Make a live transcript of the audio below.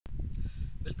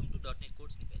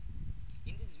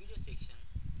section,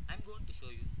 I'm going to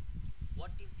show you what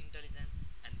is intelligence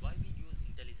and why we use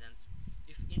intelligence.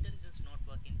 If intelligence not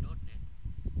work in .NET,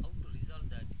 how to resolve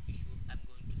that issue I'm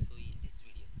going to show you in this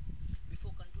video.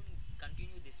 Before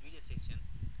continue this video section,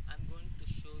 I'm going to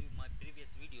show you my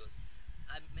previous videos.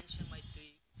 I mentioned my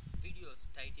 3 videos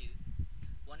title.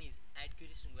 One is add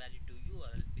query string value to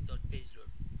URL without page load.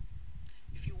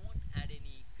 If you want add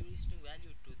any query string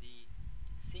value to the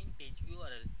same page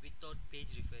URL without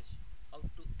page refresh, how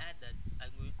to add that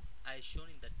I shown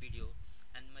in that video.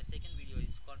 And my second video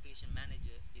is configuration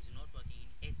manager is not working in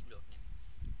ASP.NET.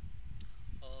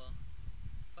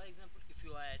 For example, if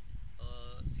you add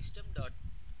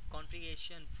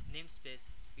system.configuration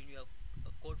namespace in your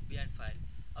code behind file,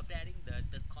 after adding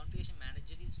that the configuration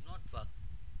manager is not work.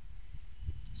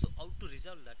 So how to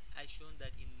resolve that, I shown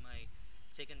that in my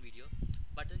second video.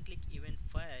 Button click event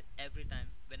fire every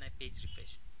time when I page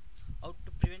refresh. How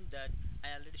to prevent that,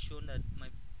 I already shown that my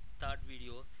third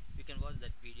video. You can watch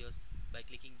that videos by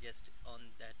clicking just on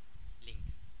that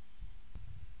links.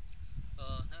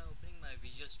 Now opening my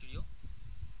Visual Studio.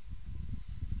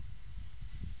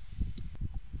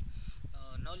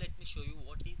 Now let me show you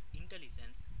what is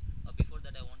intellisense. Before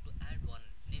that, I want to add one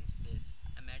namespace.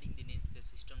 I'm adding the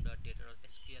namespace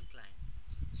system.data.sql client.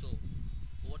 So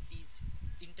what is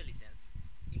intellisense?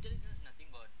 Intellisense is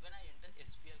nothing but when I enter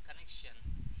SQL connection,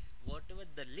 whatever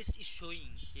the list is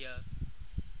showing here,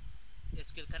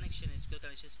 SQL connection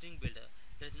string builder,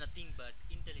 there is nothing but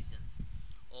intelligence,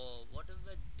 or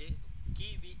whatever the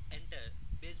key we enter,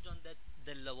 based on that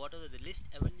whatever the list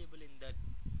available in that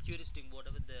query string,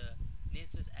 whatever the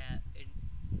namespace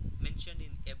mentioned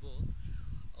in above,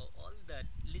 all that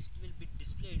list will be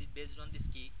displayed based on this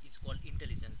key is called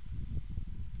intelligence.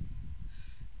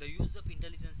 The use of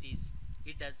intelligence is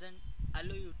it doesn't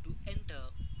allow you to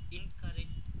enter incorrect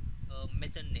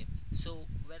method name. So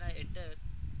when I enter,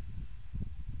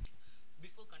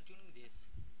 before continuing this,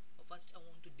 first I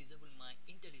want to disable my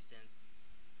intelligence.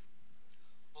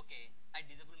 Okay, I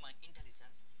disable my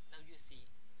intelligence. Now you see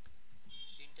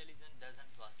intelligence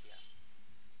doesn't work here.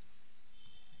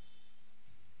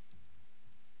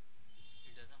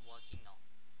 It doesn't working now.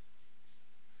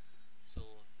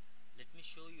 So let me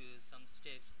show you some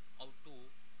steps how to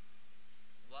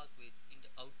work with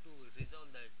how to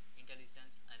resolve that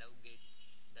intelligence and how to get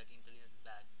that intelligence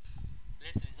back.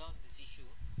 Let's resolve this issue.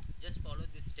 Just follow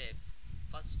these steps.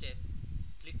 First step,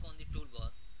 click on the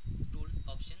toolbar, tools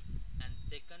option, and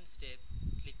second step,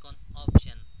 click on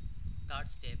option. Third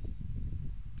step,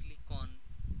 click on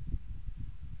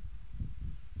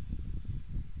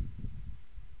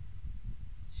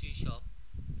C#,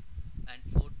 and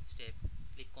fourth step,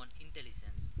 click on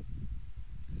intelligence.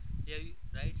 Here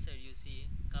right side you see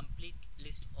complete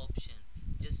list option.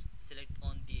 Just select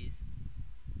on this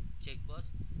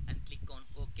checkbox and click on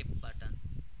OK button.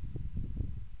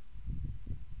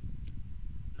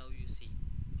 Now you see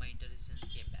my intelligence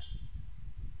came back.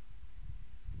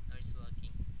 Now it's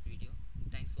working. Video.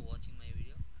 Thanks for watching my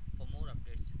video. For more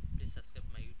updates, please subscribe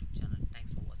my YouTube channel.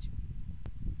 Thanks for watching.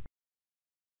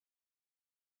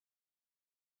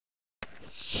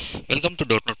 Welcome to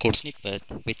 .NET Code Snippet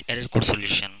with Error Code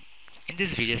Solution. In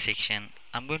this video section,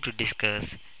 I'm going to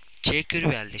discuss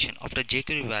jQuery validation. After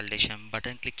jQuery validation,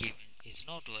 button click event is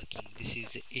not working. This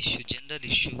is an issue, general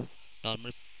issue.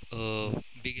 Normal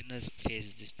beginners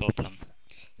face this problem.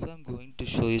 So I'm going to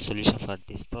show you solution for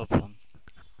this problem.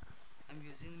 I'm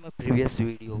using my previous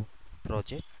video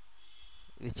project,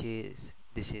 which is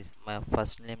this is my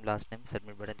first name, last name,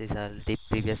 submit button. These are the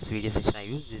previous video section. I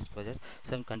use this project,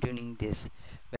 so I'm continuing this.